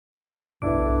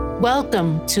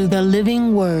Welcome to the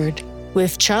Living Word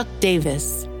with Chuck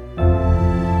Davis.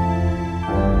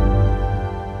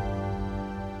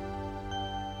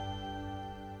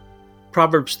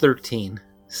 Proverbs 13,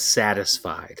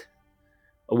 satisfied.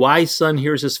 A wise son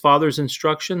hears his father's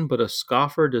instruction, but a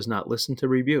scoffer does not listen to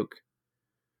rebuke.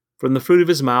 From the fruit of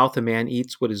his mouth a man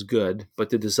eats what is good,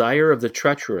 but the desire of the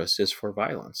treacherous is for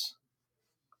violence.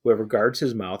 Whoever guards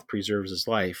his mouth preserves his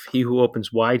life. He who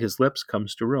opens wide his lips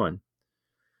comes to ruin.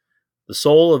 The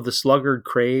soul of the sluggard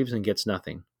craves and gets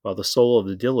nothing, while the soul of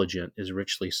the diligent is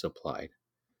richly supplied.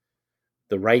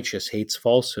 The righteous hates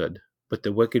falsehood, but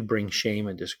the wicked bring shame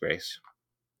and disgrace.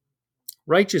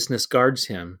 Righteousness guards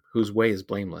him whose way is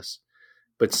blameless,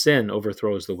 but sin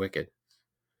overthrows the wicked.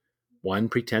 One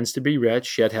pretends to be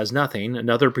rich, yet has nothing.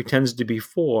 Another pretends to be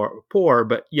poor,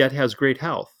 but yet has great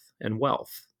health and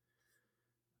wealth.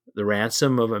 The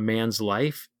ransom of a man's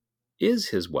life is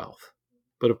his wealth,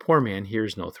 but a poor man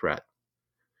hears no threat.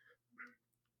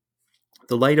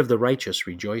 The light of the righteous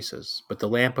rejoices, but the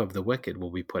lamp of the wicked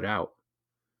will be put out.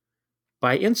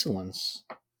 By insolence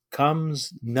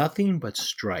comes nothing but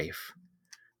strife,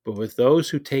 but with those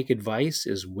who take advice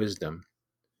is wisdom.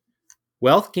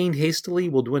 Wealth gained hastily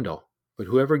will dwindle, but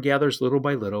whoever gathers little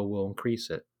by little will increase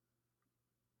it.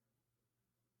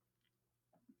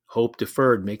 Hope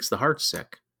deferred makes the heart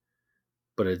sick,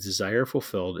 but a desire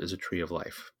fulfilled is a tree of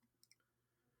life.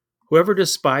 Whoever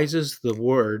despises the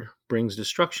word brings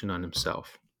destruction on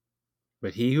himself,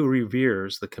 but he who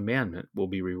reveres the commandment will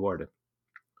be rewarded.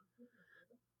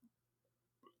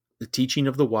 The teaching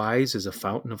of the wise is a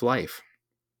fountain of life,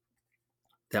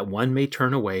 that one may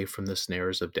turn away from the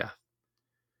snares of death.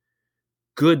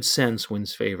 Good sense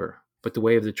wins favor, but the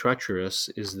way of the treacherous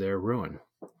is their ruin.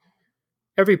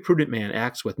 Every prudent man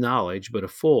acts with knowledge, but a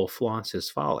fool flaunts his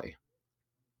folly.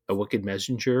 A wicked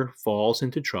messenger falls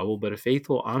into trouble, but a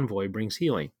faithful envoy brings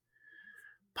healing.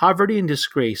 Poverty and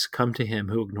disgrace come to him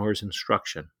who ignores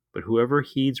instruction, but whoever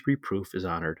heeds reproof is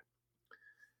honored.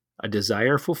 A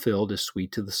desire fulfilled is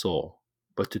sweet to the soul,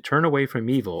 but to turn away from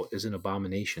evil is an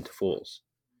abomination to fools.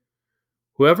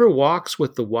 Whoever walks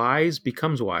with the wise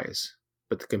becomes wise,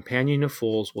 but the companion of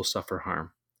fools will suffer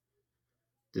harm.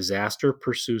 Disaster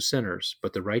pursues sinners,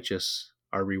 but the righteous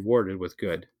are rewarded with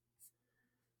good.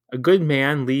 A good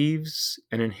man leaves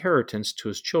an inheritance to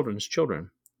his children's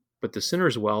children, but the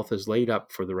sinner's wealth is laid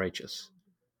up for the righteous.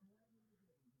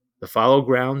 The fallow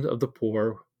ground of the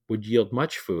poor would yield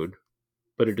much food,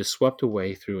 but it is swept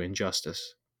away through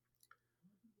injustice.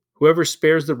 Whoever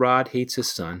spares the rod hates his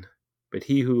son, but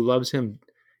he who loves him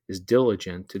is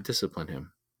diligent to discipline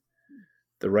him.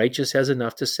 The righteous has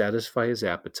enough to satisfy his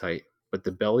appetite, but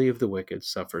the belly of the wicked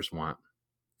suffers want.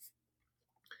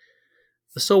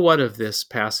 So what of this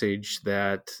passage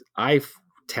that I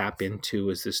tap into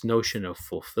is this notion of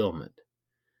fulfillment.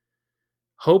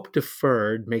 Hope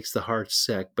deferred makes the heart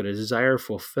sick, but a desire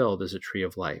fulfilled is a tree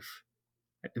of life.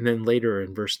 And then later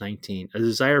in verse 19, a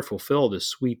desire fulfilled is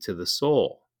sweet to the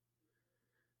soul,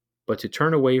 but to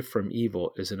turn away from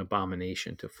evil is an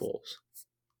abomination to fools.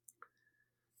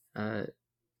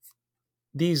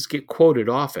 These get quoted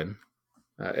often,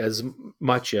 as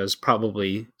much as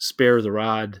probably spare the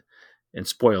rod and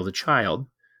spoil the child.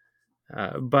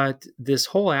 But this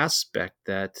whole aspect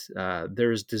that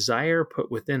there's desire put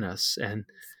within us and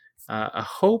a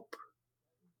hope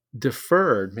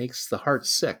deferred makes the heart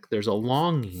sick. There's a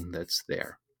longing that's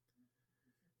there.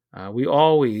 We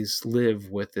always live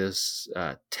with this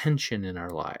tension in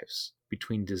our lives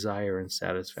between desire and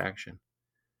satisfaction.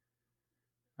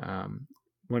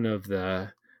 One of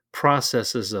the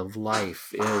processes of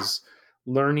life is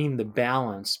learning the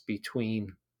balance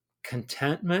between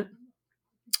contentment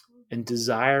and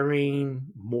desiring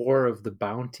more of the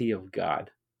bounty of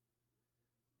God.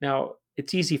 Now,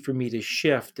 it's easy for me to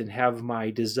shift and have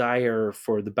my desire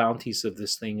for the bounties of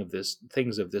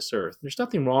things of this earth. There's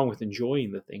nothing wrong with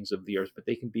enjoying the things of the earth, but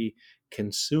they can be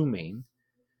consuming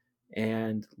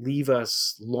and leave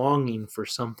us longing for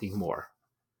something more.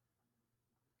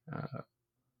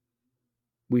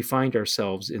 We find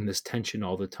ourselves in this tension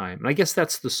all the time. And I guess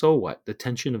that's the so what, the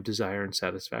tension of desire and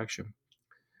satisfaction.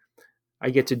 I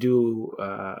get to do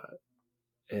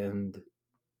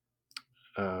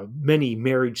many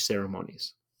marriage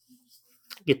ceremonies,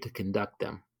 get to conduct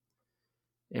them.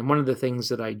 And one of the things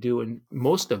that I do in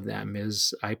most of them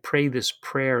is I pray this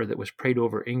prayer that was prayed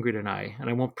over Ingrid and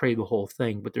I won't pray the whole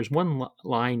thing, but there's one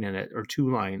line in it, or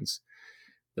two lines,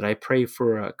 that I pray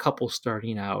for a couple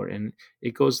starting out. And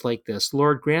it goes like this: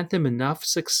 Lord, grant them enough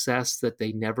success that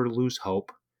they never lose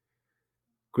hope.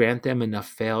 Grant them enough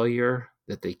failure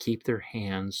that they keep their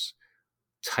hands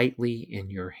tightly in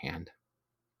your hand.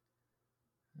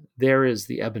 there is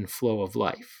the ebb and flow of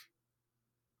life.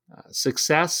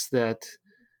 Success that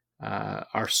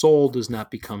our soul does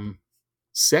not become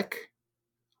sick,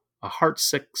 a heart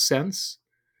sick sense,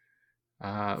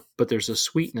 but there's a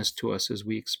sweetness to us as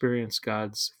we experience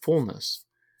God's fullness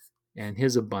and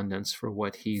his abundance for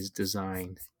what he's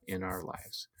designed in our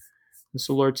lives. And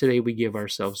so, Lord, today we give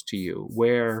ourselves to you.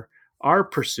 Where our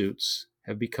pursuits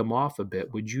have become off a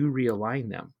bit, would you realign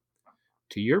them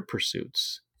to your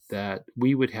pursuits, that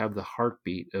we would have the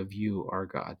heartbeat of you, our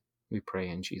God? We pray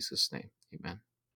in Jesus' name. Amen.